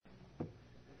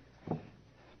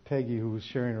Peggy, who was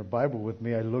sharing her Bible with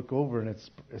me, I look over and it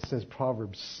says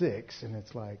Proverbs 6, and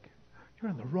it's like,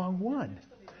 you're on the wrong one.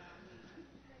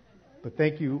 But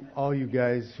thank you, all you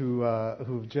guys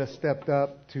who've just stepped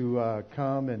up to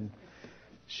come and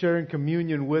share in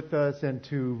communion with us and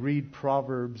to read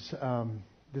Proverbs.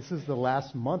 This is the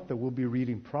last month that we'll be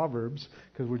reading Proverbs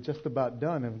because we're just about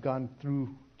done and have gone through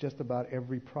just about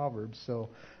every proverb.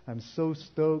 So I'm so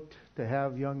stoked to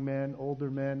have young men,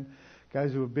 older men,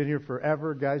 guys who have been here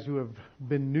forever, guys who have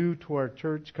been new to our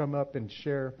church come up and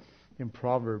share in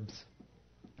Proverbs.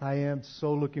 I am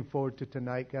so looking forward to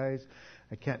tonight, guys.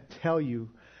 I can't tell you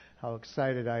how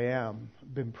excited I am.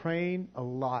 I've been praying a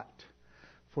lot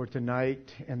for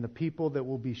tonight and the people that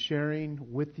will be sharing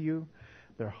with you.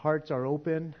 Their hearts are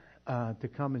open to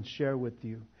come and share with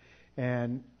you.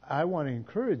 And I want to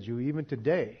encourage you, even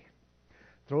today,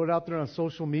 throw it out there on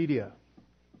social media.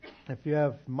 If you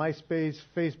have MySpace,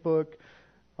 Facebook,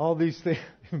 all these things,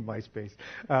 MySpace,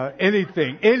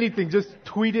 anything, just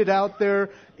tweet it out there,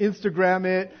 Instagram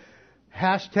it,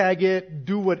 hashtag it,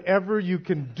 do whatever you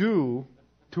can do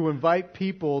to invite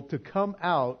people to come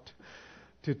out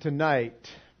to tonight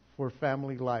for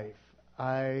Family Life.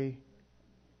 I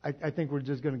think we're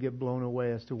just going to get blown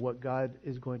away as to what God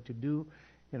is going to do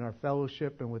in our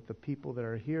fellowship and with the people that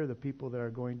are here, the people that are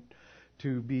going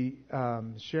to be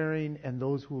sharing, and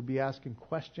those who will be asking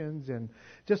questions, and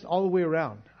just all the way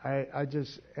around. I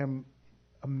just am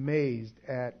amazed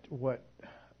at what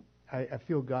I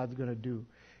feel God's going to do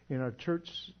in our church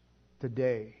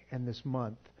today and this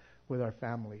month with our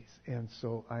families. And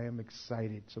so I am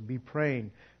excited. So be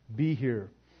praying. Be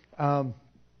here.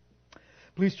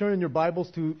 Please turn in your Bibles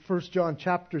to 1 John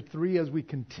chapter 3 as we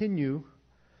continue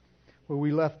where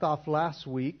we left off last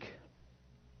week.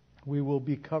 We will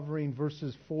be covering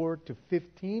verses 4 to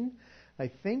 15,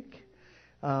 I think.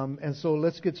 And so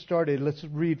let's get started. Let's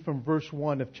read from verse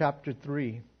 1 of chapter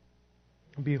 3.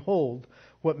 Behold,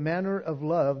 what manner of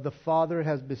love the Father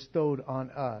has bestowed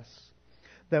on us,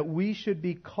 that we should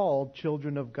be called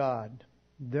children of God.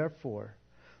 Therefore,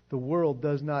 the world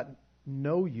does not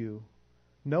know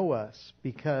us,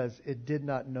 because it did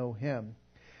not know Him.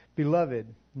 Beloved,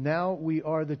 now we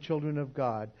are the children of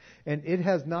God, and it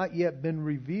has not yet been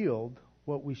revealed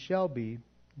what we shall be,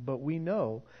 but we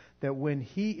know that when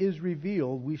He is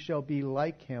revealed, we shall be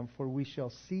like Him, for we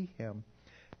shall see Him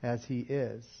as He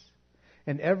is.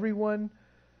 And everyone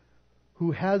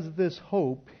who has this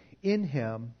hope in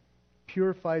Him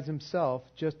purifies himself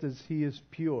just as He is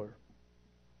pure.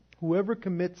 Whoever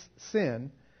commits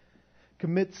sin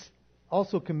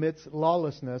also commits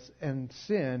lawlessness, and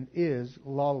sin is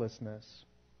lawlessness.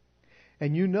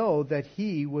 And you know that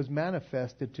He was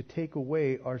manifested to take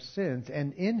away our sins,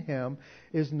 and in Him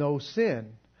is no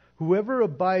sin. Whoever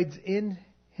abides in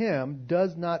Him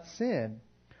does not sin.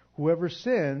 Whoever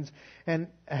sins and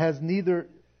has neither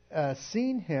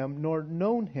seen Him nor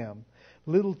known Him.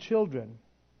 Little children,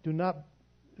 do not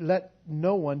let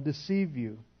no one deceive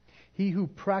you. He who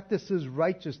practices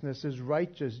righteousness is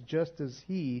righteous just as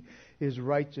He is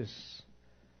righteous.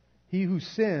 He who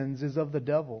sins is of the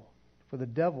devil, for the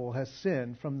devil has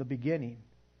sinned from the beginning.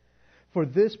 For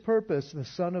this purpose the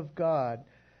Son of God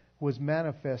was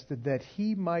manifested, that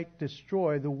He might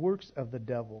destroy the works of the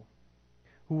devil.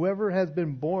 Whoever has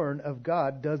been born of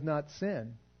God does not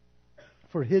sin,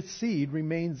 for his seed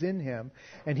remains in him,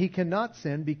 and he cannot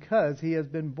sin because he has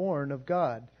been born of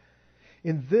God.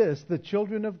 In this, the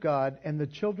children of God and the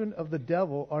children of the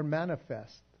devil are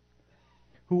manifest.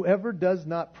 Whoever does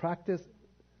not practice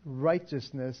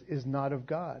righteousness is not of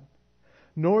God,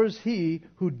 nor is he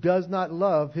who does not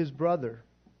love his brother.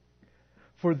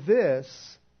 For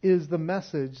this is the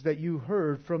message that you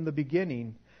heard from the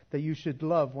beginning, that you should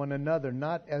love one another,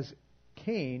 not as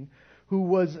Cain, who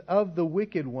was of the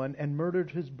wicked one and murdered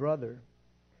his brother.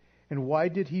 And why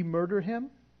did he murder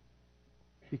him?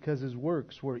 Because his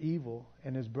works were evil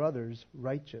and his brother's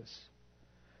righteous.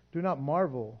 Do not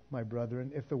marvel, my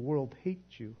brethren, if the world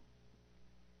hates you.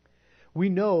 We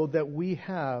know that we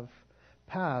have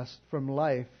passed from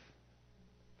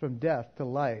death to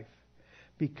life,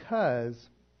 because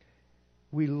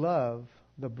we love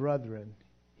the brethren.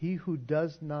 He who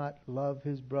does not love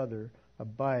his brother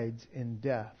abides in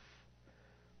death.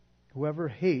 Whoever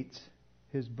hates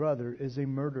his brother is a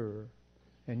murderer,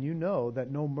 and you know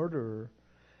that no murderer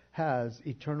has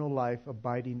eternal life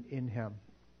abiding in him.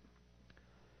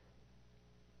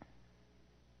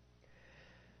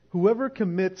 Whoever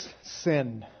commits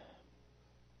sin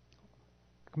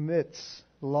commits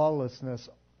lawlessness,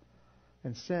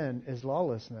 and sin is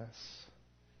lawlessness.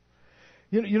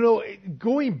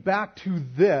 Going back to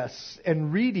this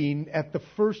and reading at the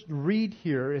first read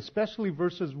here, especially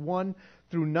verses 1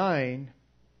 through 9,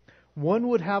 one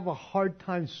would have a hard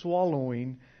time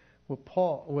swallowing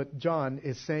what John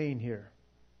is saying here.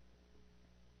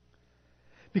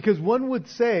 Because one would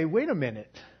say, wait a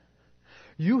minute,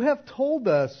 you have told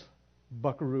us,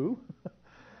 Buckaroo,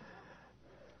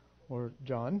 or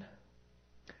John,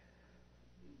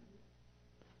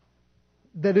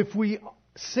 that if we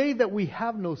say that we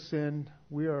have no sin,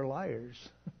 we are liars.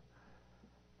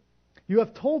 You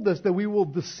have told us that we will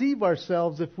deceive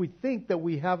ourselves if we think that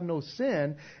we have no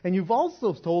sin. And you've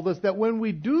also told us that when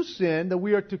we do sin, that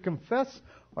we are to confess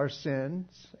our sins,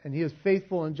 and He is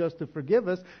faithful and just to forgive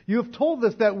us. You have told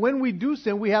us that when we do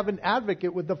sin, we have an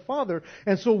advocate with the Father.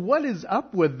 And so what is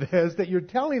up with this that you're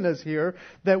telling us here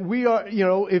that we are,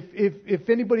 if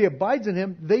anybody abides in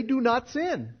Him, they do not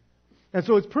sin? And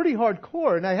so it's pretty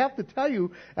hardcore. And I have to tell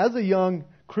you, as a young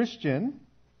Christian,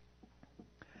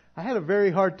 I had a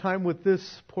very hard time with this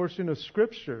portion of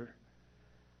Scripture.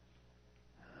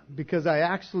 Because I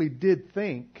actually did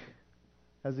think,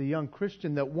 as a young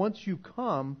Christian, that once you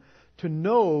come to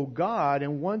know God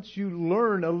and once you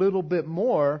learn a little bit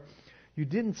more, you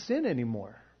didn't sin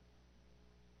anymore.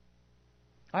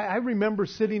 I remember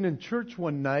sitting in church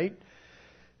one night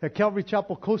at Calvary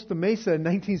Chapel, Costa Mesa in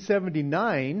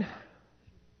 1979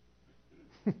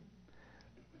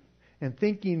 and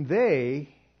thinking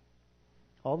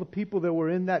all the people that were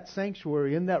in that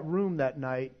sanctuary, in that room that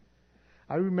night,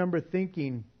 I remember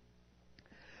thinking,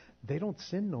 they don't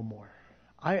sin no more.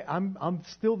 I'm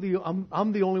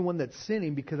the only one that's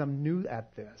sinning because I'm new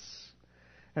at this.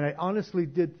 And I honestly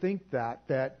did think that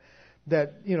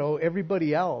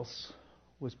everybody else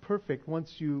was perfect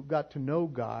once you got to know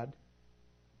God.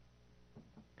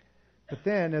 But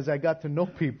then as I got to know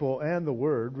people and the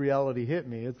Word, reality hit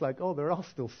me. It's like, oh, they're all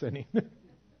still sinning.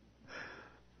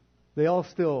 They all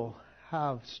still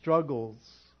have struggles.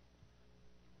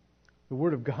 The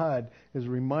Word of God is a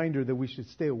reminder that we should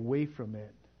stay away from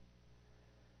it.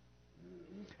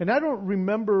 And I don't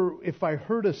remember if I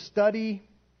heard a study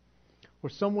or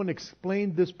someone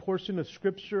explained this portion of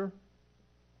Scripture,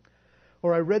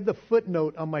 or I read the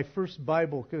footnote on my first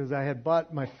Bible, because I had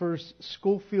bought my first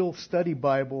Scofield Study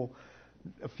Bible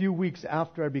a few weeks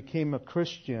after I became a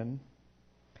Christian.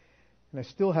 And I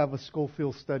still have a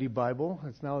Scofield Study Bible.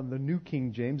 It's now in the New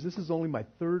King James. This is only my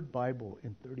third Bible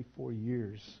in 34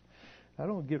 years. I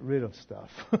don't get rid of stuff.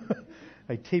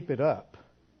 I tape it up.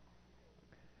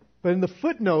 But in the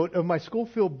footnote of my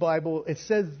Scofield Bible, it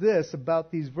says this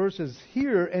about these verses.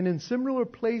 Here and in similar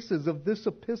places of this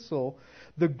epistle,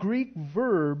 the Greek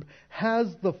verb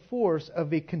has the force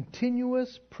of a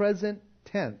continuous present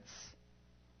tense.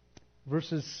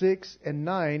 Verses 6 and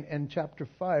 9 and chapter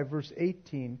 5, verse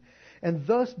 18. And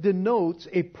thus denotes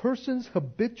a person's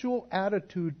habitual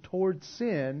attitude towards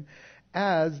sin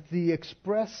as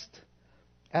expressed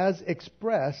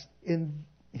in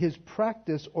his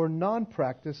practice or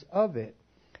non-practice of it.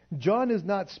 John is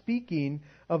not speaking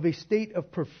of a state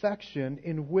of perfection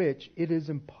in which it is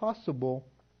impossible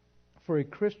for a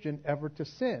Christian ever to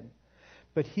sin.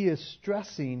 But he is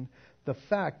stressing the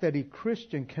fact that a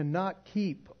Christian cannot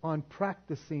keep on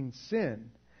practicing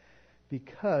sin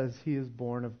because he is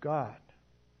born of God.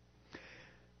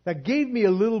 That gave me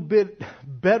a little bit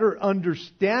better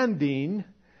understanding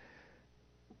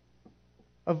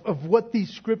of what these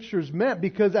scriptures meant,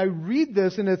 because I read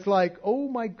this and it's like, oh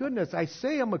my goodness, I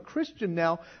say I'm a Christian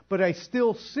now, but I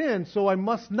still sin, so I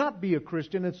must not be a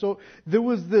Christian. And so there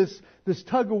was this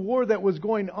tug of war that was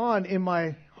going on in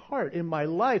my heart, in my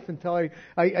life, until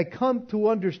I come to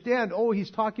understand, oh,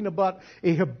 he's talking about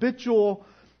a habitual,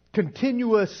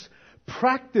 continuous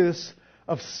practice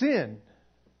of sin.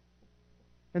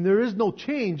 And there is no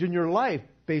change in your life,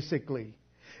 basically.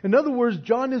 In other words,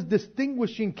 John is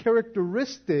distinguishing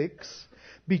characteristics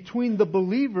between the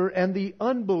believer and the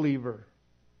unbeliever,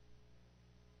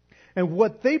 and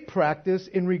what they practice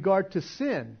in regard to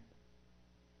sin.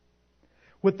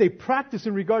 What they practice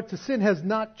in regard to sin has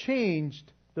not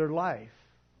changed their life.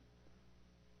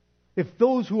 If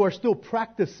those who are still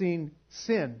practicing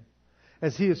sin,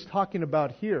 as he is talking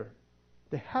about here,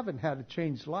 they haven't had a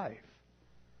changed life.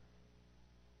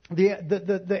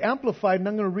 The Amplified, and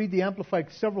I'm going to read the Amplified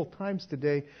several times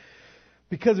today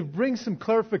because it brings some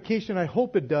clarification, I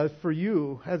hope it does, for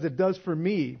you as it does for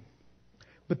me.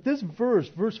 But this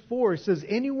verse 4, it says,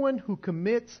 anyone who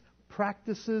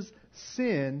practices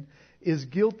sin is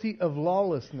guilty of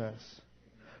lawlessness.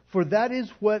 For that is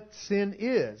what sin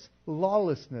is,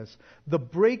 lawlessness. The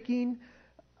breaking,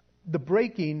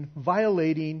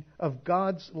 violating of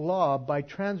God's law by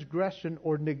transgression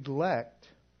or neglect.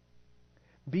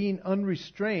 being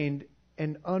unrestrained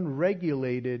and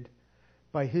unregulated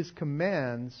by His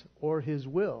commands or His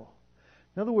will.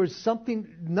 In other words,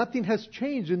 nothing has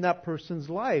changed in that person's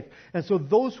life. And so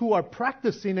those who are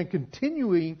practicing and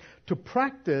continuing to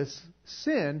practice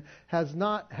sin have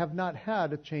not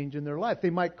had a change in their life. They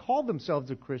might call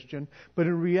themselves a Christian, but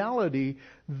in reality,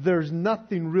 there's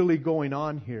nothing really going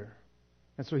on here.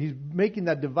 And so he's making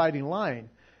that dividing line.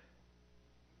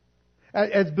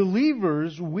 As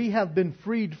believers, we have been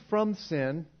freed from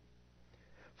sin,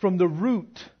 from the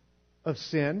root of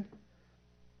sin,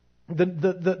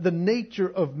 the nature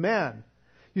of man.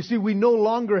 You see, we no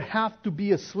longer have to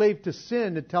be a slave to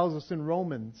sin, it tells us in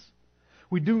Romans.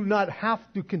 We do not have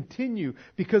to continue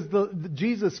because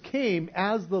Jesus came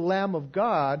as the Lamb of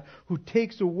God who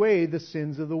takes away the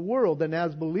sins of the world. And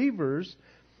as believers,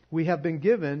 we have been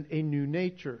given a new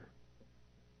nature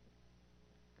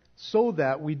so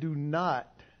that we do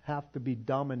not have to be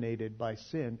dominated by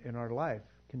sin in our life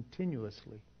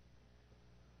continuously.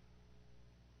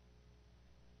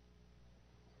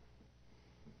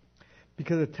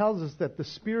 Because it tells us that the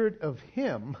Spirit of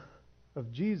Him,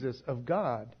 of Jesus, of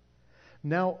God,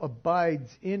 now abides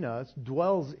in us,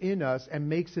 dwells in us, and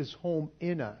makes His home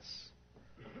in us.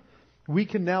 We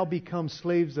can now become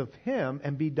slaves of Him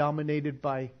and be dominated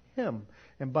by Him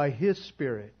and by His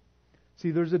Spirit.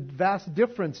 See, there's a vast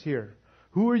difference here.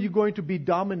 Who are you going to be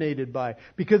dominated by?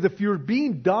 Because if you're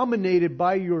being dominated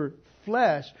by your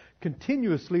flesh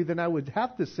continuously, then I would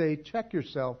have to say, check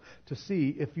yourself to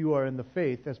see if you are in the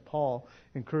faith, as Paul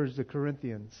encouraged the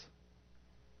Corinthians.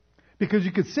 Because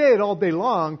you could say it all day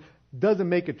long, doesn't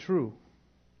make it true.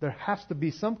 There has to be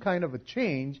some kind of a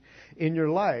change in your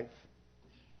life.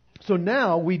 So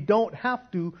now we don't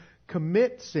have to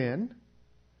commit sin.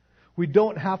 We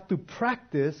don't have to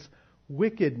practice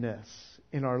wickedness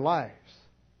in our lives.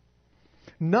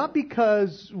 Not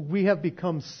because we have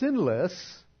become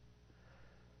sinless,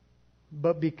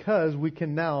 but because we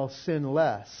can now sin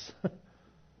less.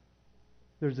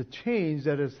 There's a change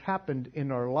that has happened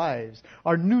in our lives.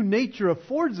 Our new nature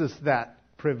affords us that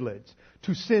privilege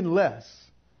to sin less.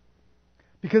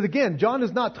 Because again, John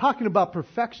is not talking about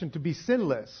perfection to be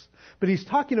sinless, but he's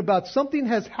talking about something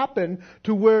has happened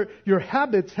to where your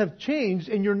habits have changed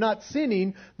and you're not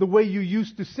sinning the way you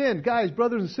used to sin. Guys,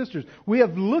 brothers and sisters, we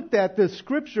have looked at this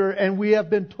scripture and we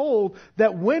have been told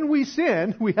that when we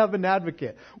sin, we have an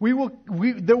advocate.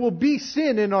 There will be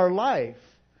sin in our life,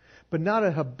 but not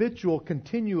a habitual,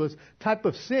 continuous type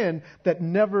of sin that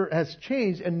never has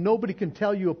changed, and nobody can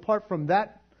tell you apart from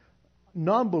that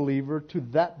non-believer to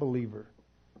that believer.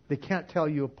 They can't tell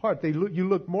you apart. You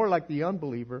look more like the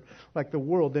unbeliever, like the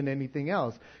world, than anything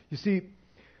else. You see,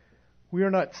 we are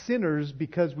not sinners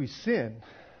because we sin.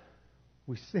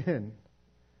 We sin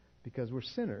because we're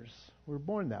sinners. We're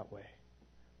born that way.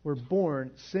 We're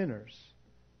born sinners.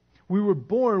 We were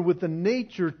born with a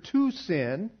nature to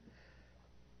sin,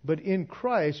 but in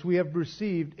Christ we have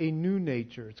received a new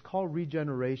nature. It's called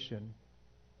regeneration.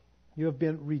 You have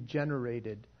been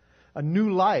regenerated. A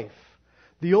new life.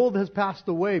 The old has passed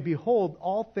away. Behold,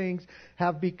 all things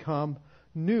have become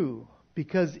new.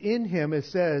 Because in Him, it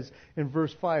says in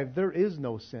verse 5, there is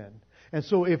no sin. And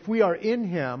so if we are in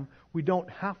Him, we don't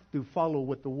have to follow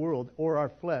what the world or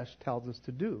our flesh tells us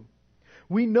to do.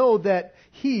 We know that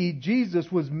He,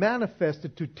 Jesus, was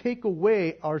manifested to take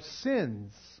away our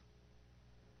sins.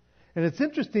 And it's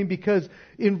interesting because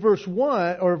in verse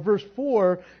 1 or verse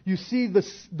 4, you see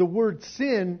the word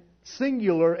sin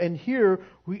singular, and here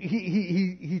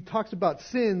he talks about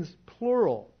sins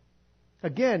plural.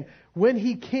 Again, when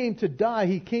He came to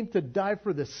die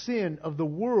for the sin of the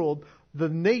world, the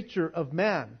nature of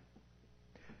man.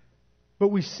 But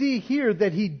we see here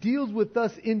that He deals with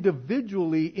us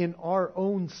individually in our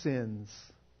own sins.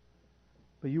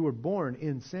 But you were born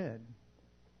in sin.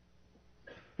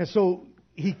 And so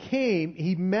He came,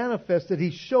 He manifested,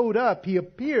 He showed up, He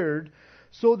appeared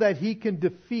so that He can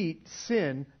defeat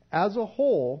sin as a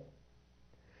whole,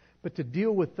 but to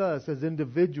deal with us as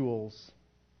individuals,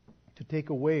 to take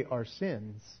away our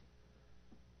sins,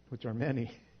 which are many.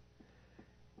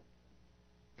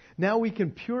 Now we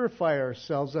can purify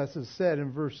ourselves, as is said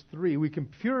in verse 3. We can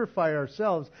purify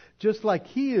ourselves just like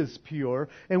He is pure,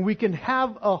 and we can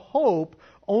have a hope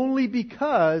only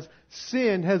because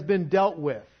sin has been dealt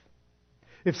with.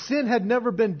 If sin had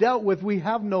never been dealt with, we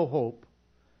have no hope.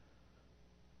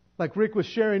 Like Rick was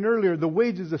sharing earlier, the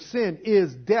wages of sin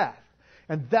is death.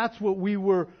 And that's what we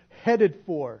were headed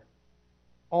for.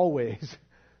 Always.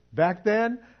 Back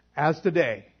then, as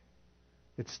today.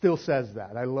 It still says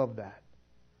that. I love that.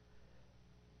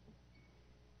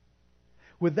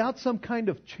 Without some kind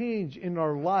of change in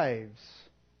our lives,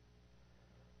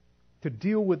 to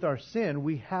deal with our sin,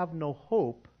 we have no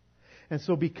hope. And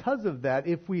so because of that,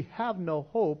 if we have no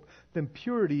hope, then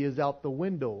purity is out the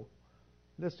window.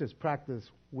 Let's just practice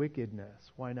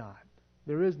wickedness. Why not?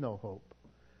 There is no hope.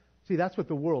 See, that's what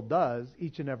the world does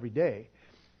each and every day.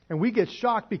 And we get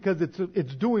shocked because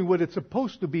it's doing what it's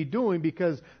supposed to be doing,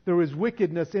 because there is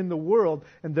wickedness in the world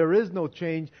and there is no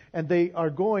change, and they are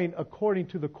going according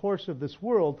to the course of this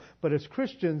world. But as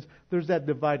Christians, there's that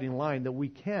dividing line that we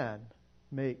can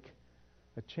make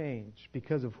a change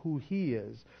because of who He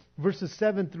is. Verses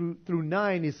 7 through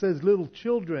 9, He says, "Little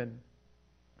children,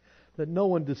 let no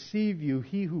one deceive you.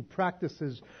 He who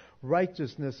practices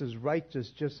righteousness is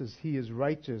righteous just as He is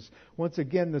righteous." Once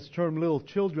again, this term "little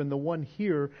children," the one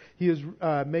here, he is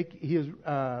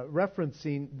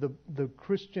referencing the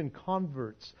Christian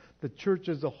converts, the church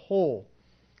as a whole,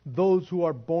 those who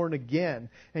are born again.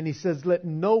 And He says, "Let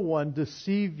no one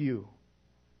deceive you."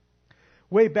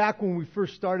 Way back when we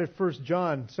first started 1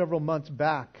 John, several months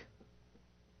back,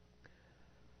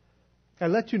 I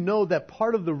let you know that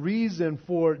part of the reason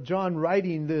for John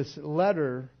writing this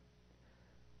letter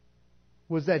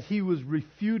was that he was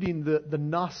refuting the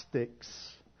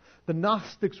Gnostics. The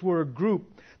Gnostics were a group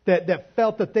that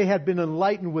felt that they had been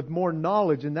enlightened with more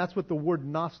knowledge, and that's what the word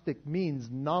Gnostic means,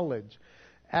 knowledge.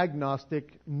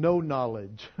 Agnostic, no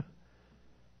knowledge.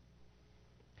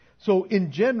 So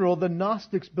in general, the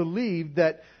Gnostics believed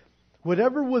that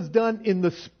whatever was done in the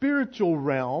spiritual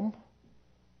realm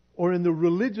or in the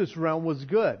religious realm was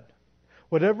good.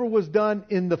 Whatever was done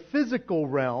in the physical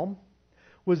realm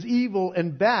was evil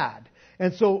and bad.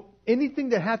 And so anything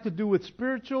that had to do with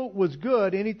spiritual was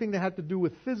good. Anything that had to do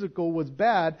with physical was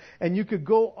bad. And you could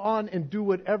go on and do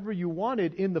whatever you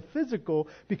wanted in the physical,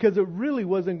 because it really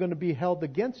wasn't going to be held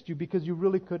against you, because you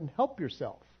really couldn't help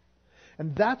yourself.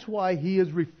 And that's why he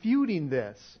is refuting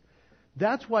this.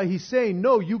 That's why he's saying,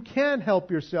 no, you can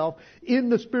help yourself in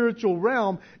the spiritual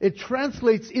realm. It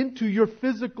translates into your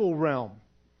physical realm.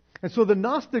 And so the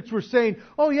Gnostics were saying,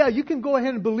 oh yeah, you can go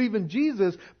ahead and believe in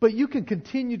Jesus, but you can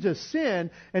continue to sin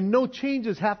and no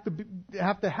changes have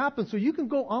to happen. So you can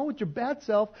go on with your bad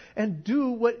self and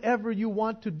do whatever you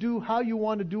want to do, how you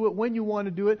want to do it, when you want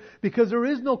to do it, because there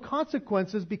is no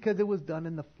consequences, because it was done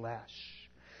in the flesh.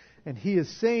 And he is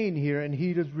saying here, and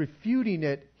he is refuting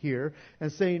it here,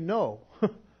 and saying, no.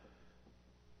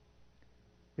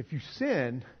 If you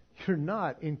sin, you're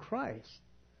not in Christ.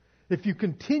 If you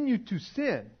continue to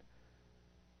sin,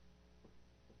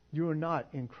 you are not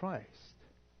in Christ.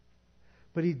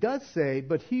 But he does say,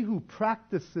 but he who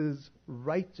practices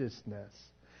righteousness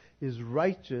is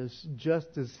righteous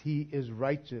just as he is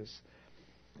righteous.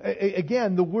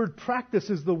 Again, the word practice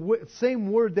is the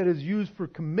same word that is used for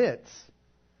commits,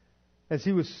 as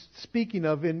he was speaking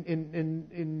of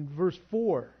in verse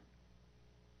 4.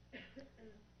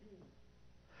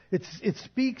 It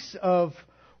speaks of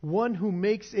one who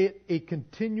makes it a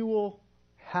continual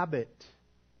habit.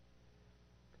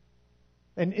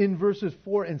 And in verses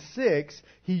 4 and 6,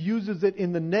 he uses it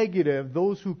in the negative,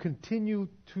 those who continue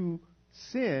to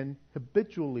sin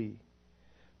habitually.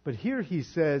 But here he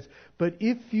says, but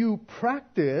if you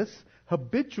practice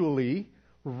habitually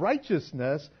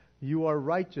righteousness, you are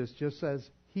righteous just as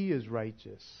he is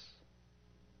righteous.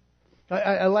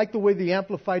 I like the way the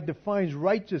Amplified defines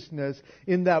righteousness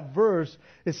in that verse.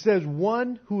 It says,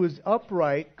 one who is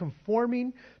upright,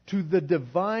 conforming to the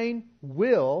divine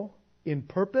will in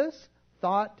purpose,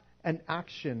 thought, and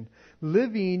action,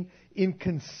 living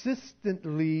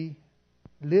consistently,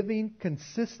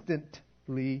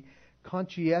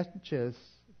 conscientious,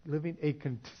 living a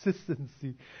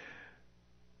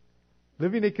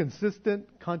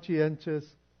consistent, conscientious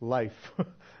life. I'm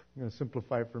going to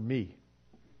simplify it for me.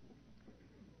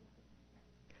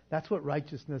 That's what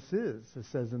righteousness is, it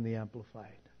says in the Amplified.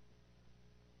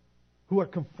 Who are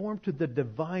conformed to the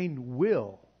divine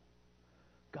will,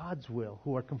 God's will,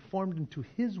 who are conformed into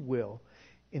His will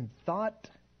in thought,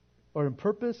 or in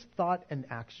purpose, thought, and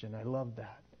action. I love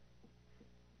that.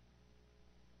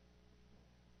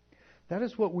 That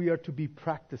is what we are to be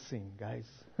practicing, guys.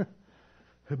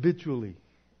 Habitually.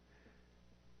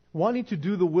 Wanting to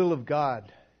do the will of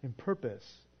God in purpose,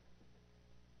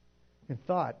 in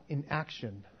thought, in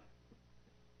action.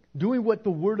 Doing what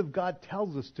the Word of God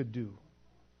tells us to do.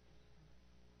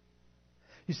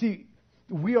 You see,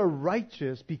 we are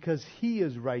righteous because He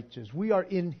is righteous. We are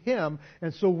in Him,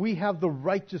 and so we have the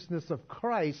righteousness of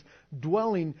Christ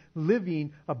dwelling,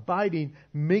 living, abiding,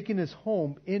 making His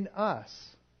home in us.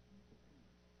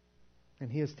 And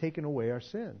He has taken away our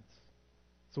sins.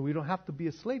 So we don't have to be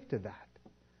a slave to that.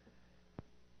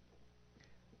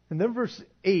 And then verse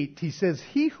 8, he says,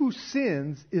 he who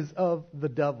sins is of the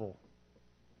devil.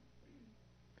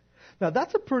 Now,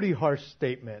 that's a pretty harsh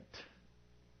statement.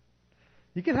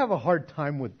 You can have a hard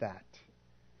time with that.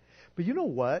 But you know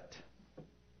what?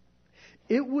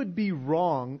 It would be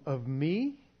wrong of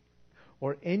me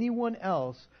or anyone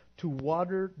else to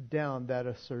water down that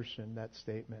assertion, that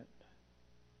statement.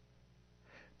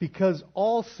 Because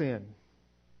all sin,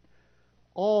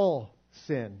 little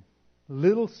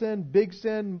sin, big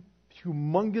sin,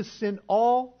 humongous sin,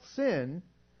 all sin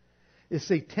is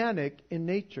satanic in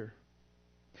nature.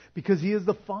 Because He is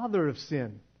the father of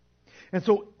sin. And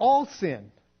so all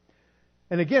sin,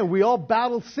 and again, we all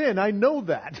battle sin, I know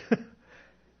that.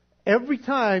 Every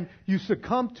time you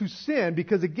succumb to sin,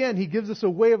 because again, He gives us a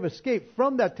way of escape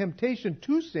from that temptation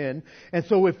to sin. And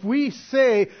so if we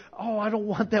say, oh, I don't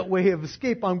want that way of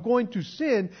escape, I'm going to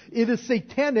sin, it is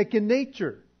satanic in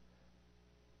nature.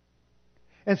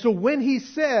 And so when He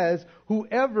says,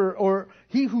 whoever or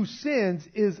he who sins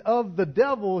is of the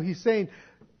devil, He's saying,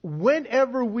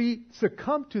 whenever we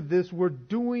succumb to this, we're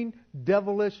doing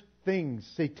devilish things,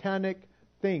 satanic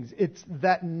things. It's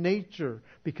that nature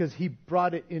because He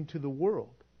brought it into the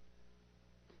world.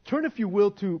 Turn, if you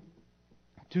will, to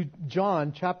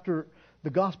John the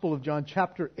Gospel of John,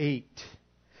 chapter 8.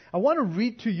 I want to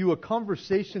read to you a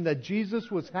conversation that Jesus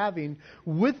was having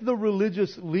with the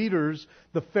religious leaders,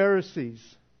 the Pharisees,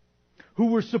 who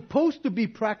were supposed to be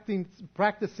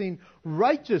practicing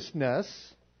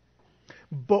righteousness,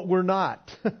 but were not.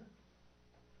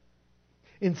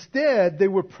 Instead, they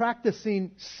were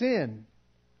practicing sin.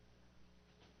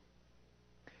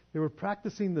 They were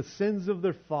practicing the sins of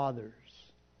their father.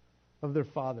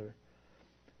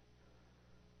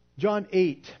 John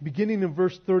 8, beginning in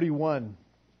verse 31.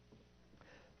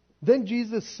 Then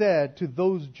Jesus said to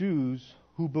those Jews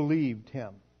who believed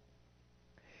Him,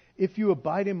 "If you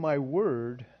abide in my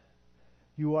word,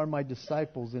 you are my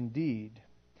disciples indeed.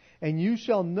 And you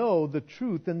shall know the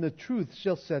truth, and the truth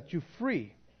shall set you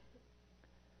free."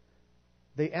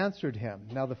 They answered Him.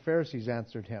 Now the Pharisees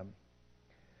answered Him,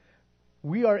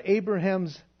 "We are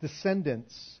Abraham's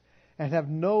descendants and have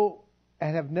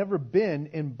never been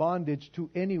in bondage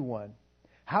to anyone.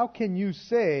 How can you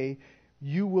say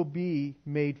you will be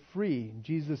made free?"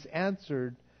 Jesus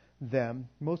answered them,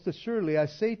 "Most assuredly I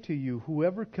say to you,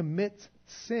 whoever commits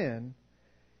sin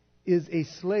is a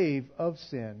slave of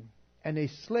sin. And a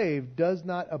slave does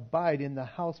not abide in the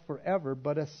house forever,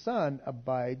 but a son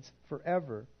abides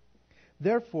forever.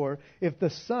 Therefore, if the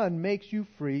Son makes you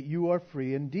free, you are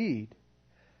free indeed.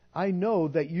 I know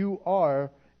that you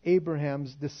are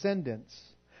Abraham's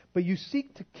descendants, but you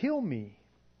seek to kill me,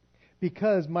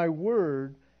 because my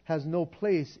word has no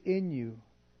place in you.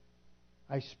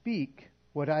 I speak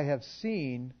what I have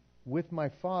seen with my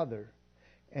father,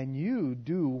 and you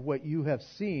do what you have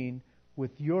seen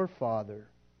with your father."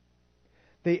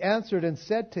 They answered and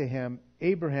said to Him,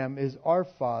 "Abraham is our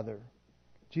father."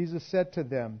 Jesus said to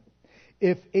them,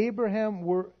 If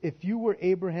you were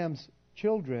Abraham's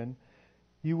children,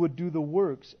 you would do the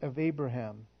works of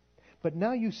Abraham. But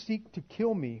now you seek to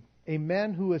kill me, a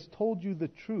man who has told you the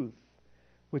truth,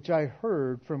 which I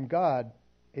heard from God.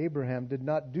 Abraham did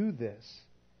not do this.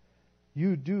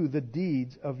 You do the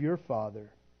deeds of your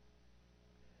father."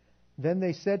 Then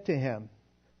they said to Him,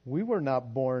 "We were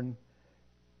not born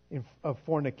of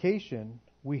fornication.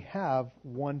 We have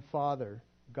one Father,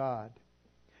 God."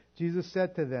 Jesus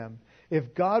said to them,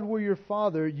 "If God were your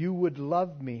Father, you would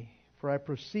love me, for I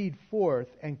proceed forth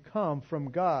and come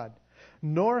from God.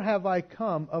 Nor have I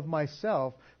come of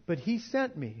myself, but He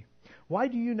sent me. Why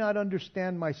do you not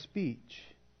understand my speech?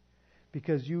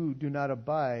 Because you do not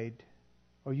abide,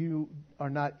 or you are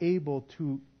not able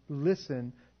to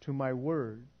listen to my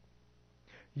word.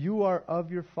 You are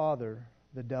of your father,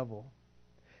 the devil,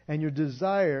 and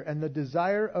the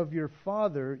desire of your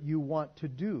father you want to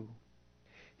do.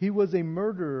 He was a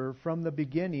murderer from the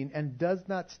beginning and does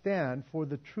not stand for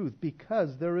the truth,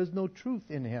 because there is no truth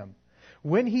in him.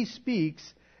 When he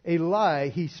speaks a lie,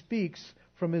 he speaks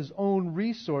from his own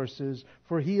resources,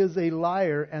 for he is a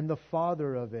liar and the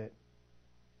father of it.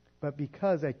 But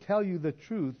because I tell you the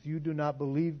truth, you do not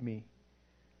believe me.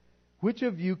 Which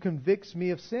of you convicts me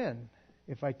of sin?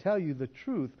 If I tell you the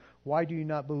truth, why do you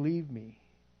not believe me?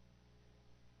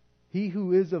 He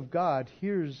who is of God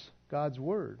hears God's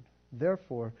word.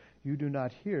 Therefore, you do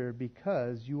not hear,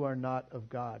 because you are not of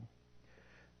God."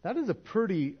 That is a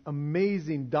pretty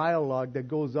amazing dialogue that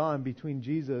goes on between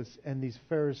Jesus and these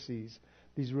Pharisees,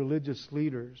 these religious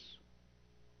leaders.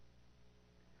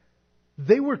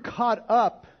 They were caught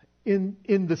up in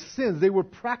the sins. They were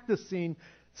practicing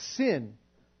sin.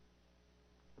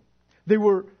 They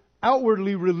were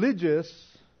outwardly religious,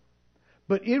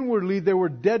 but inwardly they were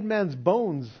dead man's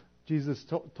bones, Jesus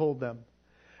told them.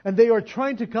 And they are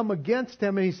trying to come against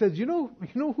him. And he says, you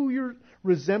know who you're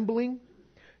resembling?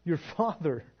 Your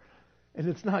father. And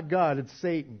it's not God, it's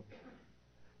Satan.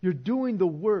 You're doing the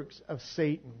works of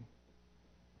Satan.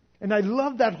 And I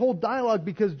love that whole dialogue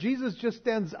because Jesus just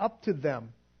stands up to them.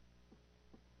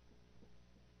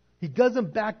 He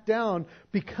doesn't back down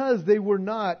because they were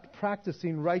not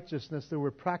practicing righteousness. They were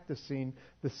practicing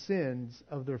the sins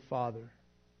of their father.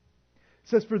 It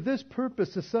says, for this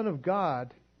purpose the Son of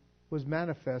God was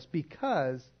manifest he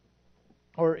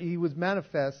was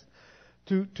manifest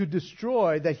to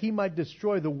destroy, that he might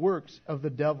destroy the works of the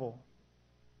devil.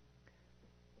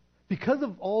 Because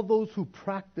of all those who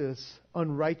practice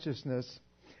unrighteousness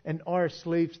and are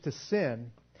slaves to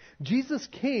sin, Jesus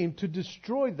came to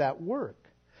destroy that work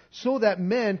so that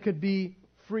men could be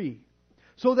free,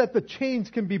 so that the chains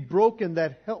can be broken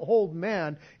that hold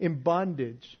man in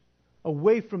bondage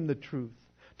away from the truth,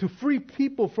 to free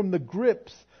people from the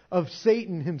grips of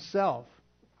Satan himself.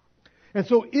 And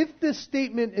so if this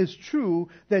statement is true,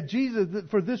 that Jesus,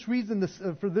 for this reason,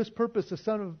 for this purpose, the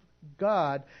Son of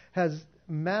God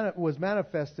was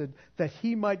manifested that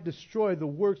he might destroy the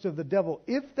works of the devil.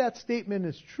 If that statement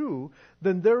is true,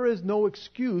 then there is no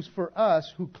excuse for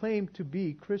us who claim to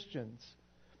be Christians,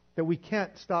 that we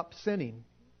can't stop sinning.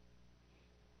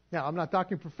 Now, I'm not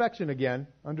talking perfection again.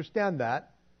 Understand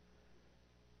that.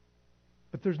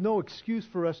 But there's no excuse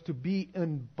for us to be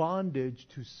in bondage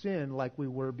to sin like we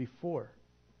were before.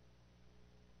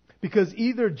 Because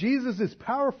either Jesus is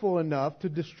powerful enough to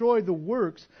destroy the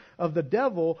works of the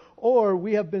devil, or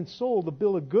we have been sold a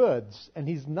bill of goods, and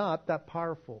he's not that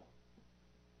powerful.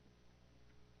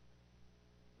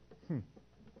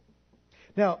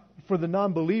 Now, for the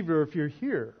non-believer, if you're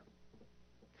here,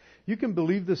 you can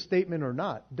believe this statement or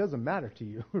not. It doesn't matter to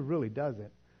you. It really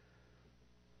doesn't.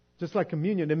 Just like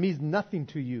communion, it means nothing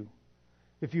to you.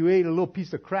 If you ate a little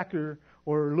piece of cracker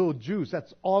or a little juice,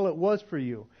 that's all it was for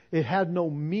you. It had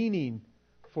no meaning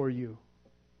for you.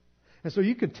 And so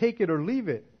you can take it or leave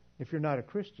it if you're not a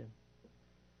Christian.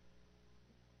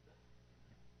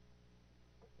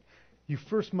 You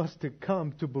first must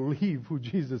come to believe who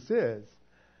Jesus is.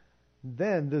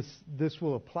 Then this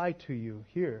will apply to you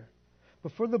here.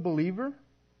 But for the believer,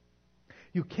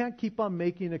 you can't keep on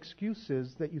making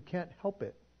excuses that you can't help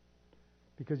it.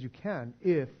 Because you can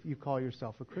if you call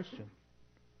yourself a Christian.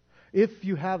 If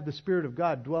you have the Spirit of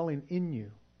God dwelling in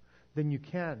you, then you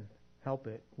can help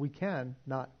it. We can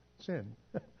not sin.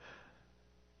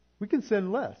 We can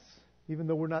sin less, even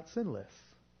though we're not sinless.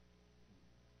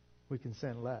 We can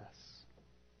sin less.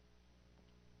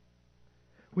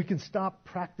 We can stop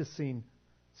practicing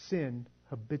sin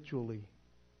habitually,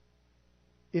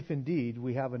 if indeed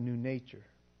we have a new nature.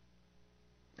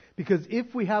 Because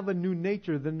if we have a new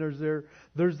nature, then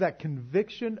there's that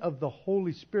conviction of the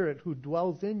Holy Spirit who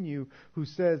dwells in you, who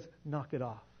says, knock it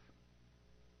off.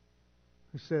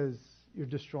 Who says, you're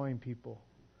destroying people.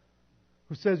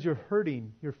 Who says, you're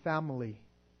hurting your family.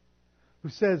 Who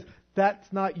says,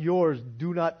 that's not yours,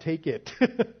 do not take it.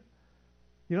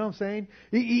 You know what I'm saying?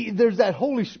 There's that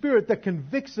Holy Spirit that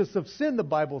convicts us of sin, the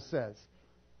Bible says.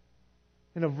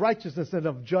 And of righteousness and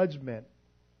of judgment.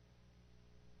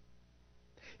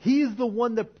 He is the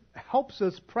one that helps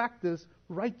us practice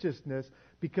righteousness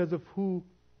because of who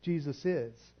Jesus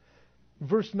is.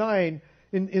 Verse 9,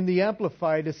 in the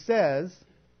Amplified, it says,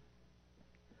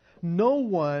 no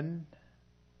one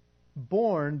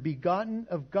born, begotten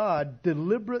of God,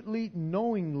 deliberately,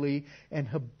 knowingly, and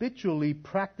habitually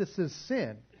practices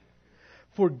sin.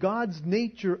 For God's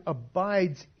nature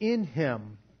abides in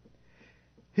him.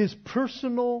 His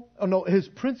principal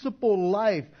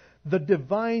life, the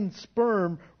divine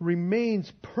sperm,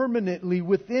 remains permanently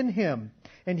within him.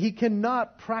 And he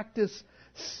cannot practice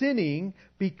sinning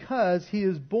because he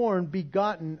is born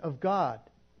begotten of God.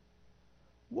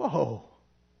 Whoa!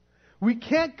 We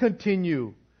can't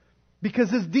continue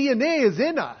because his DNA is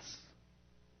in us.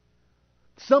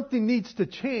 Something needs to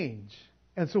change.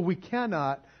 And so we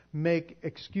cannot make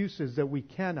excuses that we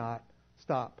cannot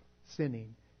stop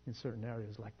sinning in certain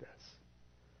areas like this.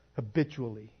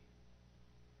 Habitually.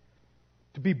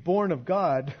 To be born of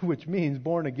God, which means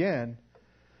born again,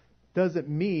 doesn't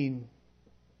mean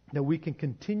that we can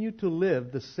continue to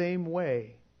live the same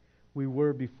way we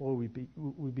were before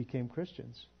we became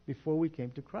Christians, before we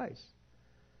came to Christ.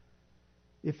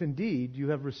 If indeed you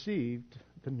have received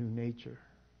the new nature.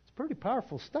 It's pretty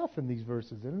powerful stuff in these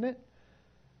verses, isn't it?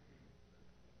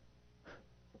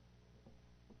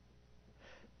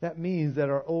 That means that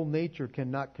our old nature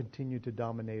cannot continue to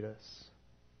dominate us.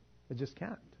 It just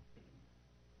can't.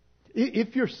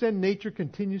 If your sin nature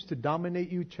continues to dominate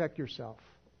you, check yourself.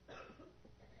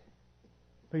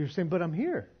 But you're saying, but I'm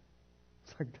here.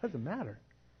 It's like, it doesn't matter.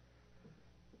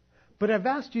 But I've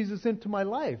asked Jesus into my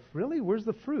life. Really? Where's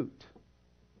the fruit?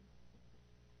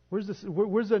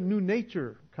 Where's a new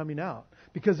nature coming out?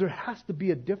 Because there has to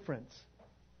be a difference.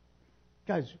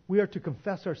 Guys, we are to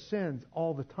confess our sins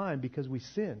all the time because we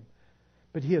sin.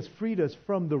 But He has freed us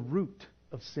from the root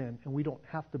of sin, and we don't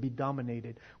have to be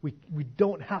dominated. We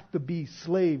don't have to be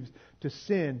slaves to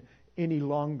sin any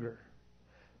longer.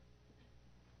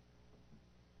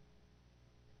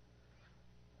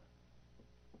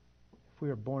 If we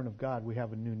are born of God, we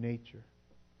have a new nature.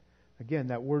 Again,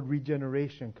 that word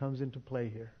regeneration comes into play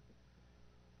here.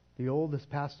 The old has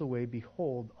passed away.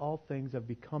 Behold, all things have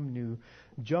become new.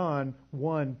 John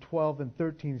 1:12 and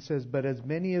 13 says, But as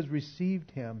many as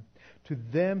received Him, to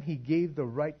them He gave the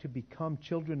right to become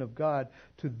children of God,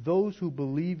 to those who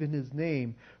believe in His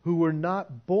name, who were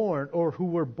not born, or who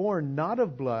were born not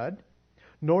of blood,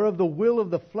 nor of the will of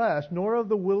the flesh, nor of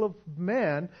the will of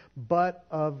man, but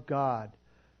of God.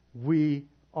 We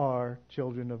are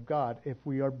children of God if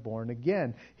we are born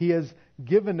again. He has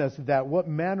given us that. What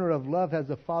manner of love has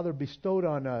the Father bestowed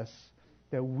on us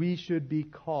that we should be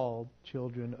called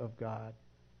children of God?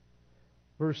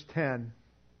 Verse 10.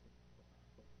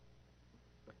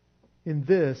 In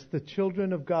this, the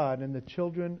children of God and the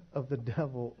children of the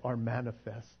devil are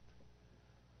manifest.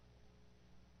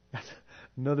 That's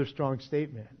another strong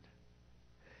statement.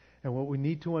 And what we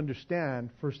need to understand,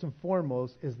 first and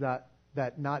foremost, is that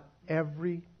not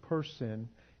every person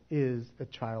is a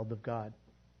child of God.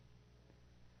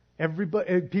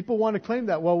 Everybody, people want to claim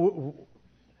that. Well,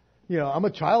 I'm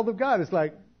a child of God. It's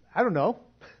like, I don't know.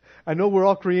 I know we're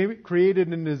all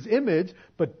created in His image,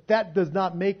 but that does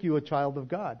not make you a child of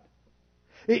God.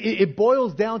 It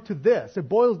boils down to this. It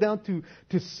boils down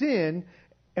to sin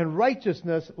and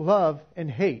righteousness, love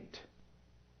and hate.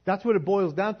 That's what it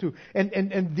boils down to.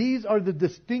 And these are the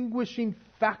distinguishing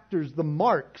factors, the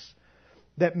marks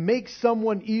that make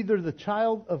someone either the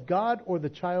child of God or the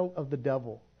child of the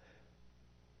devil.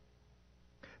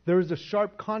 There is a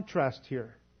sharp contrast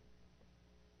here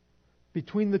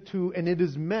between the two, and it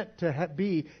is meant to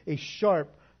be a sharp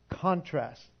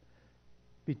contrast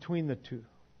between the two.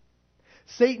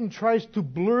 Satan tries to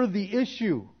blur the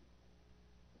issue.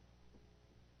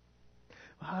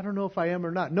 I don't know if I am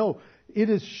or not. No, it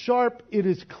is sharp, it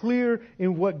is clear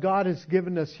in what God has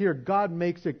given us here. God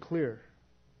makes it clear.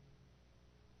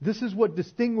 This is what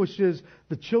distinguishes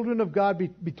the children of God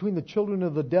between the children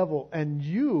of the devil. And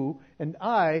you and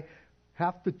I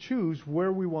have to choose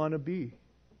where we want to be.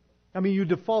 I mean, you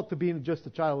default to being just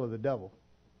a child of the devil.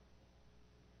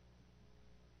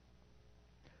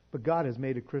 But God has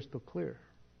made it crystal clear.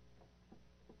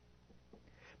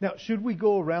 Now, should we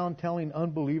go around telling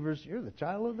unbelievers, you're the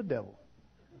child of the devil?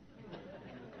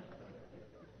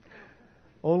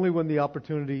 Only when the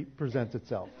opportunity presents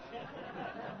itself.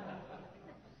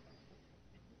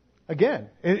 Again,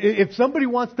 if somebody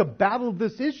wants to battle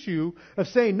this issue of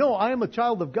saying, no, I am a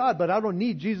child of God, but I don't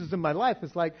need Jesus in my life,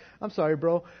 it's like, I'm sorry,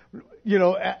 bro.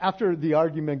 After the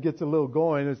argument gets a little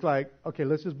going, it's like, okay,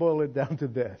 let's just boil it down to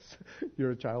this.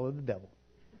 You're a child of the devil.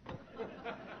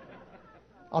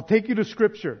 I'll take you to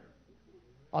Scripture.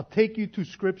 I'll take you to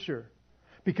Scripture.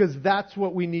 Because that's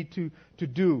what we need to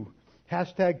do.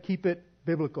 Hashtag keep it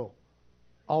biblical.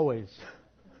 Always.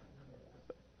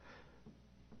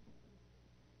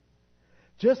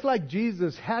 Just like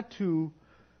Jesus had to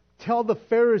tell the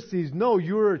Pharisees, no,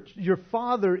 your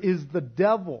father is the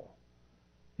devil.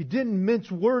 He didn't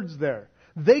mince words there.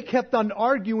 They kept on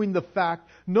arguing the fact,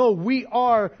 no, we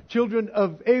are children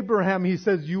of Abraham. He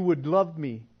says, you would love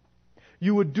me.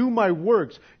 You would do my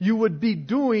works. You would be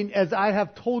doing as I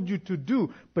have told you to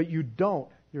do. But you don't.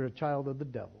 You're a child of the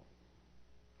devil.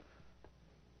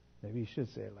 Maybe you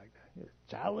should say it like that. You're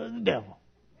a child of the devil.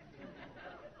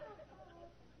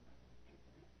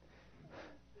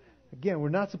 Again, we're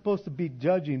not supposed to be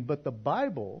judging, but the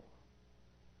Bible,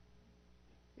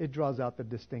 it draws out the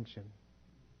distinction.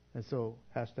 And so,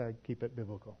 hashtag keep it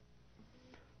biblical.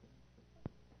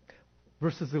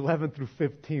 Verses 11 through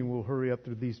 15, we'll hurry up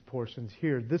through these portions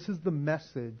here. This is the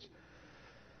message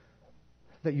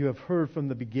that you have heard from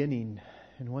the beginning.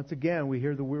 And once again, we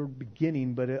hear the word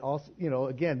beginning, but it also,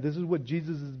 again, this is what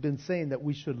Jesus has been saying, that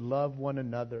we should love one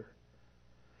another.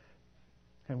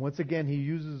 And once again, He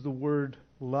uses the word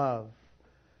love.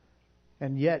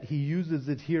 And yet, He uses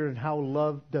it here in how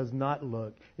love does not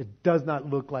look. It does not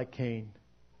look like Cain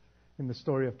in the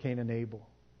story of Cain and Abel.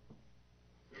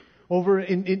 Over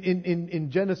in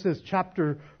Genesis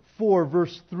chapter 4,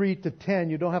 verse 3 to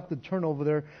 10. You don't have to turn over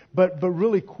there. But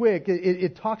really quick,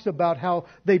 it talks about how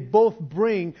they both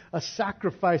bring a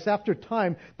sacrifice. After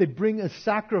time, they bring a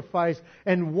sacrifice.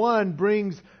 And one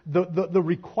brings the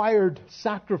required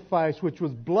sacrifice, which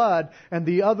was blood. And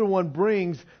the other one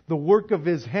brings the work of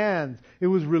his hands. It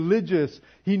was religious.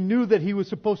 He knew that he was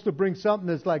supposed to bring something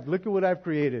that's like, look at what I've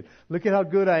created. Look at how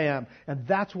good I am. And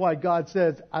that's why God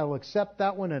says, I will accept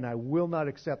that one and I will not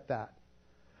accept that.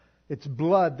 It's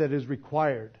blood that is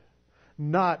required,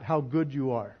 not how good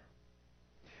you are.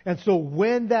 And so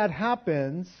when that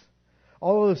happens,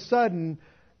 all of a sudden,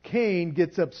 Cain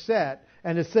gets upset,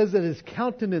 and it says that his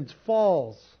countenance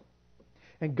falls.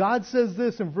 And God says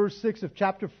this in verse 6 of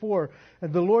chapter 4,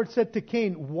 and the Lord said to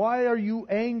Cain, why are you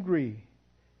angry?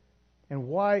 And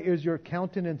why is your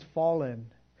countenance fallen?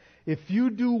 If you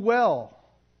do well,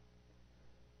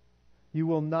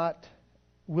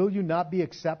 will you not be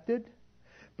accepted?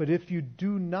 But if you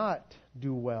do not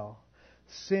do well,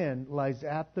 sin lies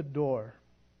at the door,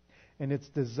 and its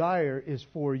desire is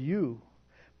for you,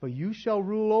 but you shall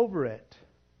rule over it.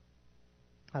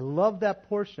 I love that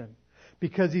portion,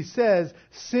 because he says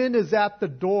sin is at the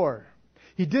door.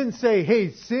 He didn't say,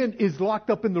 hey, sin is locked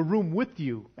up in the room with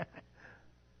you.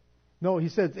 No, he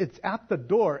says it's at the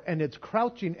door, and it's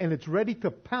crouching, and it's ready to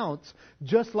pounce,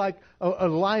 just like a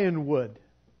lion would.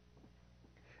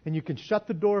 And you can shut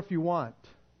the door if you want.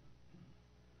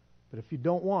 But if you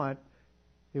don't want,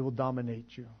 it will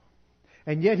dominate you.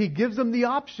 And yet he gives them the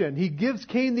option. He gives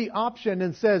Cain the option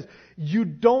and says, you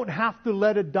don't have to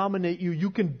let it dominate you.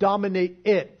 You can dominate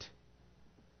it.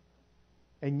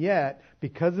 And yet,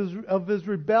 because of his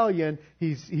rebellion,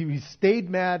 he stayed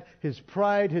mad. His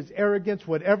pride, his arrogance,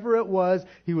 whatever it was,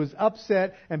 he was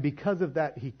upset. And because of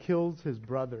that, he kills his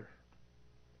brother.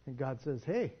 And God says,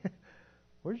 hey,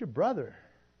 where's your brother?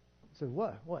 He says,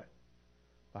 what?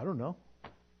 I don't know.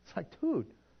 It's like, dude,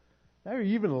 now you're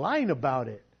even lying about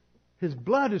it. His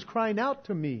blood is crying out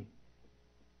to me.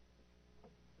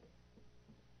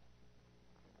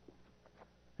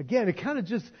 Again, it kind of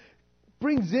just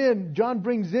John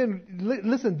brings in,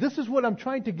 listen, this is what I'm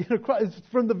trying to get across.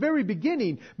 From the very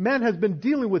beginning, man has been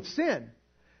dealing with sin.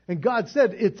 And God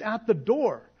said, it's at the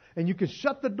door. And you can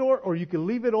shut the door or you can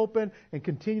leave it open and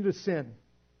continue to sin.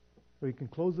 Or you can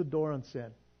close the door on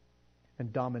sin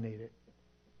and dominate it.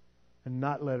 And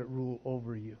not let it rule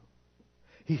over you.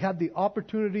 He had the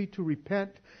opportunity to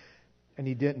repent, and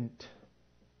he didn't.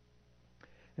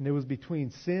 And it was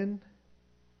between sin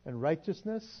and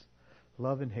righteousness,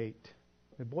 love and hate.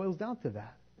 It boils down to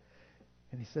that.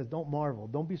 And he says, don't marvel,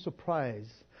 don't be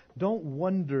surprised, don't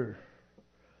wonder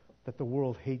that the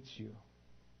world hates you.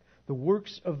 The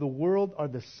works of the world are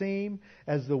the same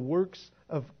as the works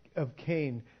of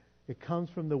Cain. It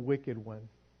comes from the wicked one,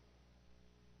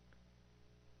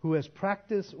 who has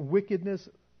practiced wickedness,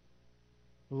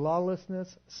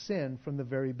 lawlessness, sin from the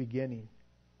very beginning.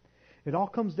 It all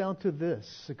comes down to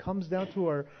this. It comes down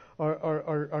to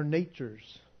our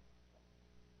natures.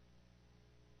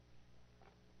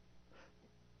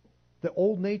 The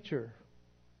old nature,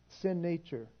 sin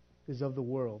nature, is of the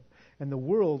world. And the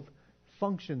world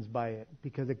functions by it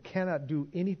because it cannot do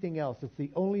anything else. It's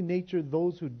the only nature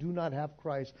those who do not have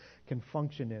Christ can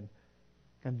function in.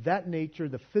 And that nature,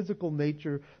 the physical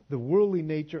nature, the worldly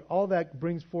nature, all that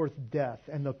brings forth death.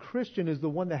 And the Christian is the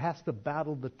one that has to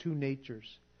battle the two natures.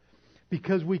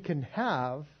 Because we can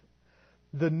have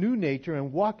the new nature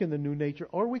and walk in the new nature,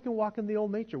 or we can walk in the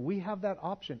old nature. We have that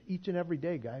option each and every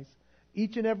day, guys.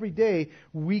 Each and every day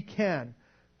we can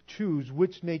choose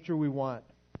which nature we want.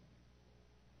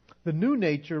 The new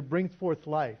nature brings forth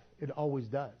life. It always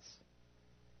does.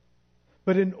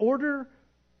 But in order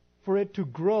for it to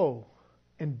grow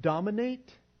and dominate,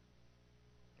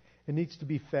 it needs to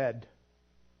be fed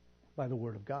by the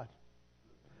Word of God.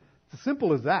 It's as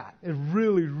simple as that. It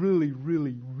really, really,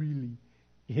 really, really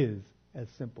is as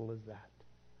simple as that.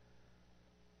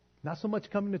 Not so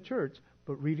much coming to church,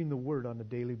 but reading the Word on a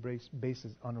daily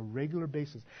basis, on a regular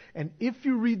basis. And if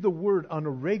you read the Word on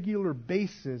a regular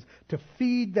basis to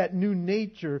feed that new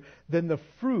nature, then the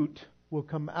fruit will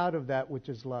come out of that which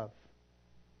is love.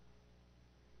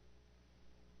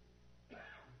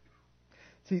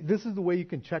 See, this is the way you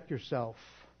can check yourself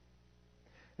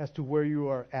as to where you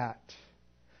are at,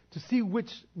 to see which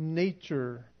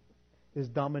nature is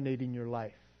dominating your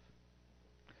life.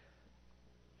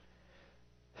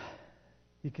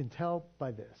 You can tell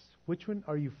by this. Which one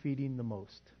are you feeding the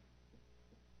most?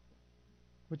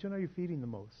 Which one are you feeding the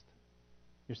most?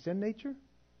 Your sin nature?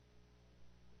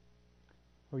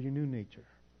 Or your new nature?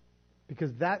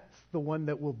 Because that's the one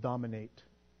that will dominate.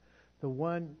 The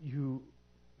one you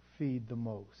feed the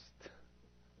most.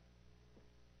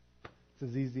 It's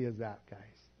as easy as that, guys.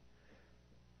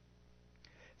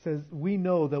 It says, we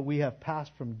know that we have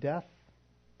passed from death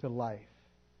to life.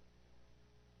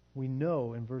 We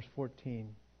know in verse 14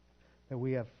 that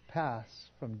we have passed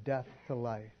from death to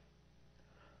life.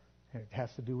 And it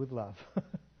has to do with love.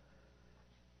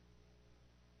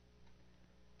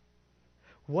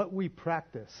 What we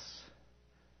practice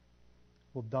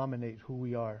will dominate who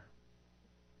we are.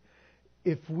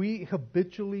 If we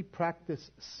habitually practice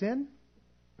sin,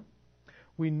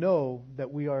 we know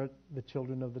that we are the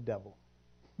children of the devil.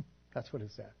 That's what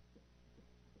it said.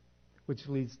 Which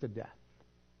leads to death.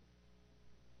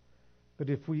 But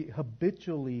if we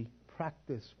habitually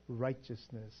practice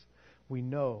righteousness, we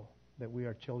know that we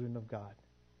are children of God,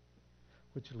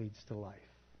 which leads to life.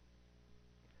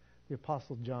 The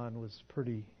Apostle John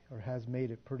has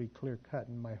made it pretty clear cut,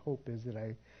 and my hope is that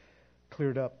I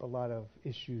cleared up a lot of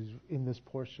issues in this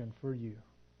portion for you.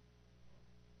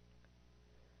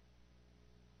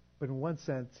 But in one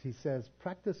sense, he says,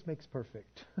 practice makes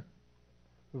perfect.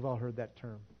 We've all heard that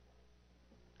term.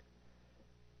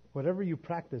 Whatever you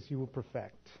practice, you will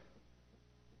perfect.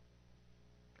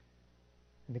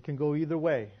 And it can go either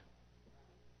way.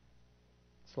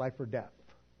 It's life or death.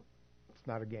 It's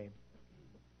not a game.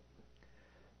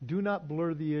 Do not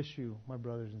blur the issue, my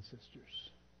brothers and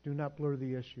sisters. Do not blur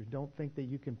the issue. Don't think that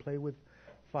you can play with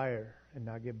fire and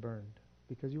not get burned,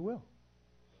 because you will.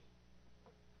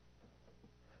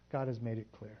 God has made it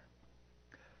clear.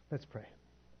 Let's pray.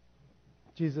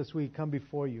 Jesus, we come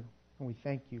before you and we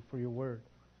thank you for your word.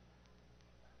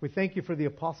 We thank you for the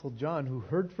Apostle John who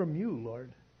heard from you,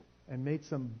 Lord, and made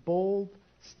some bold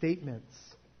statements.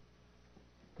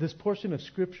 This portion of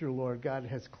Scripture, Lord God,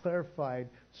 has clarified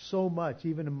so much,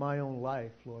 even in my own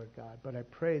life, Lord God. But I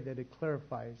pray that it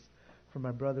clarifies for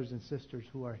my brothers and sisters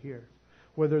who are here.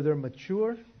 Whether they're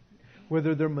mature,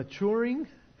 whether they're maturing,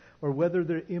 or whether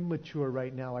they're immature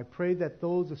right now. I pray that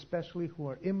those especially who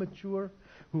are immature,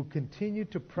 who continue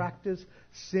to practice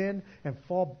sin and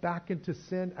fall back into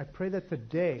sin, I pray that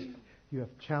today you have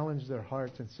challenged their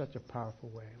hearts in such a powerful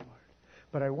way, Lord.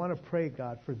 But I want to pray,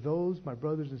 God, for those, my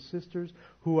brothers and sisters,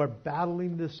 who are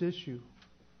battling this issue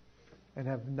and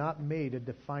have not made a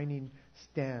defining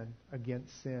stand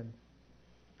against sin.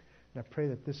 And I pray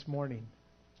that this morning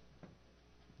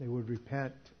they would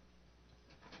repent.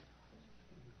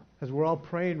 As we're all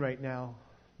praying right now,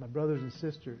 my brothers and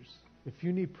sisters, if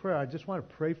you need prayer, I just want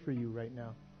to pray for you right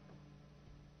now.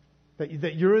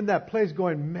 That you're in that place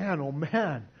going, man, oh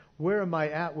man, where am I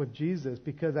at with Jesus?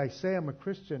 Because I say I'm a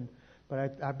Christian,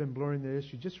 but I've been blurring the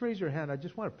issue. Just raise your hand. I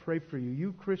just want to pray for you.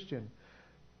 You Christian.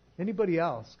 Anybody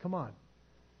else? Come on.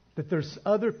 That there's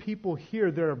other people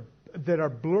here that are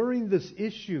blurring this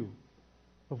issue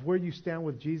of where you stand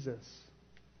with Jesus.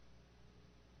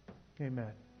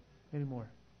 Amen. Any more?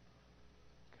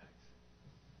 Guys.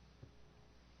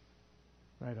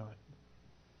 Right on.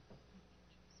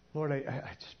 Lord,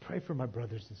 I just pray for my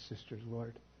brothers and sisters,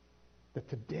 Lord, that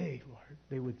today, Lord,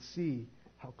 they would see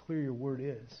how clear your word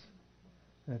is.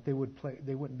 And that they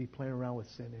wouldn't be playing around with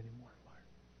sin anymore, Lord.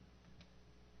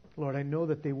 Lord, I know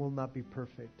that they will not be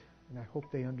perfect, and I hope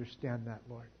they understand that,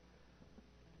 Lord.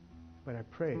 But I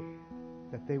pray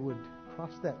that they would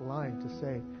cross that line to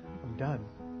say, I'm done.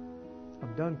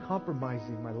 I'm done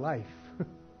compromising my life.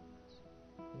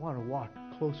 I want to walk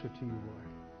closer to you, Lord.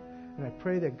 And I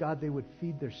pray that, God, they would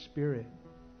feed their spirit,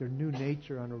 their new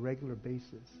nature on a regular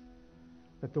basis.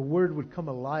 That the word would come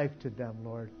alive to them,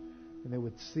 Lord, and they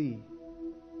would see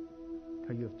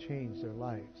how you have changed their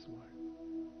lives, Lord.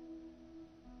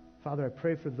 Father, I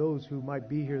pray for those who might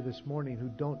be here this morning who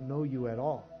don't know you at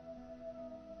all.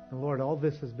 And Lord, all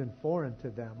this has been foreign to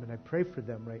them, and I pray for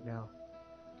them right now.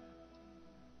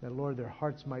 That, Lord, their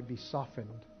hearts might be softened.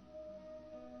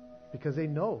 Because they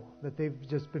know that they've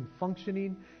just been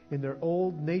functioning in their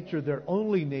old nature, their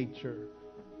only nature.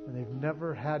 And they've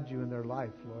never had you in their life,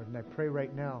 Lord. And I pray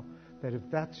right now that if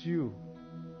that's you,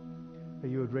 that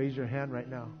you would raise your hand right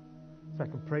now so I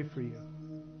can pray for you.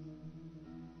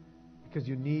 Because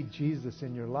you need Jesus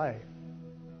in your life.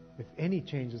 If any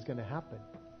change is going to happen.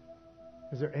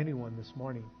 Is there anyone this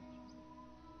morning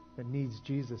that needs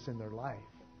Jesus in their life?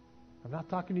 I'm not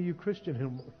talking to you,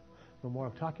 Christian, no more.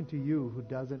 I'm talking to you who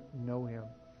doesn't know Him.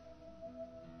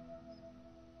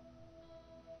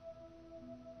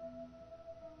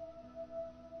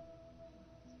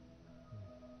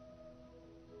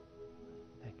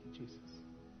 Thank you, Jesus.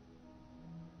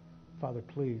 Father,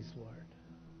 please, Lord,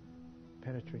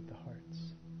 penetrate the hearts.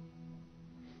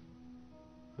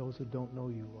 Those who don't know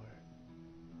you, Lord,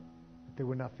 that they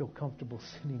would not feel comfortable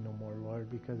sinning no more, Lord,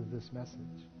 because of this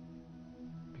message.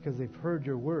 Because they've heard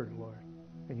your word, Lord,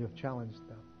 and you have challenged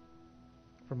them.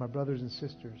 For my brothers and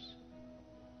sisters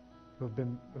who have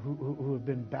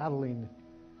been battling.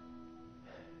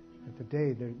 And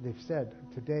today they've said,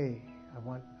 today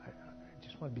I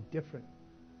just want to be different.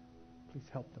 Please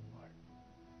help them, Lord.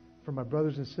 For my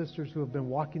brothers and sisters who have been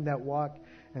walking that walk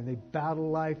and they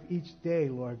battle life each day,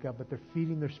 Lord God, but they're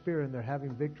feeding their spirit and they're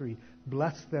having victory.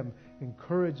 Bless them,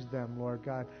 encourage them, Lord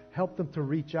God. Help them to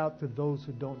reach out to those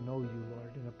who don't know you,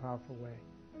 Lord, in a powerful way.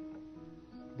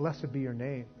 Blessed be your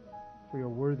name, for you're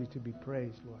worthy to be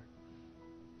praised, Lord.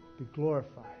 Be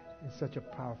glorified in such a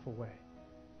powerful way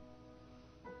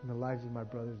in the lives of my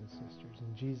brothers and sisters.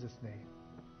 In Jesus' name,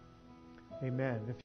 amen.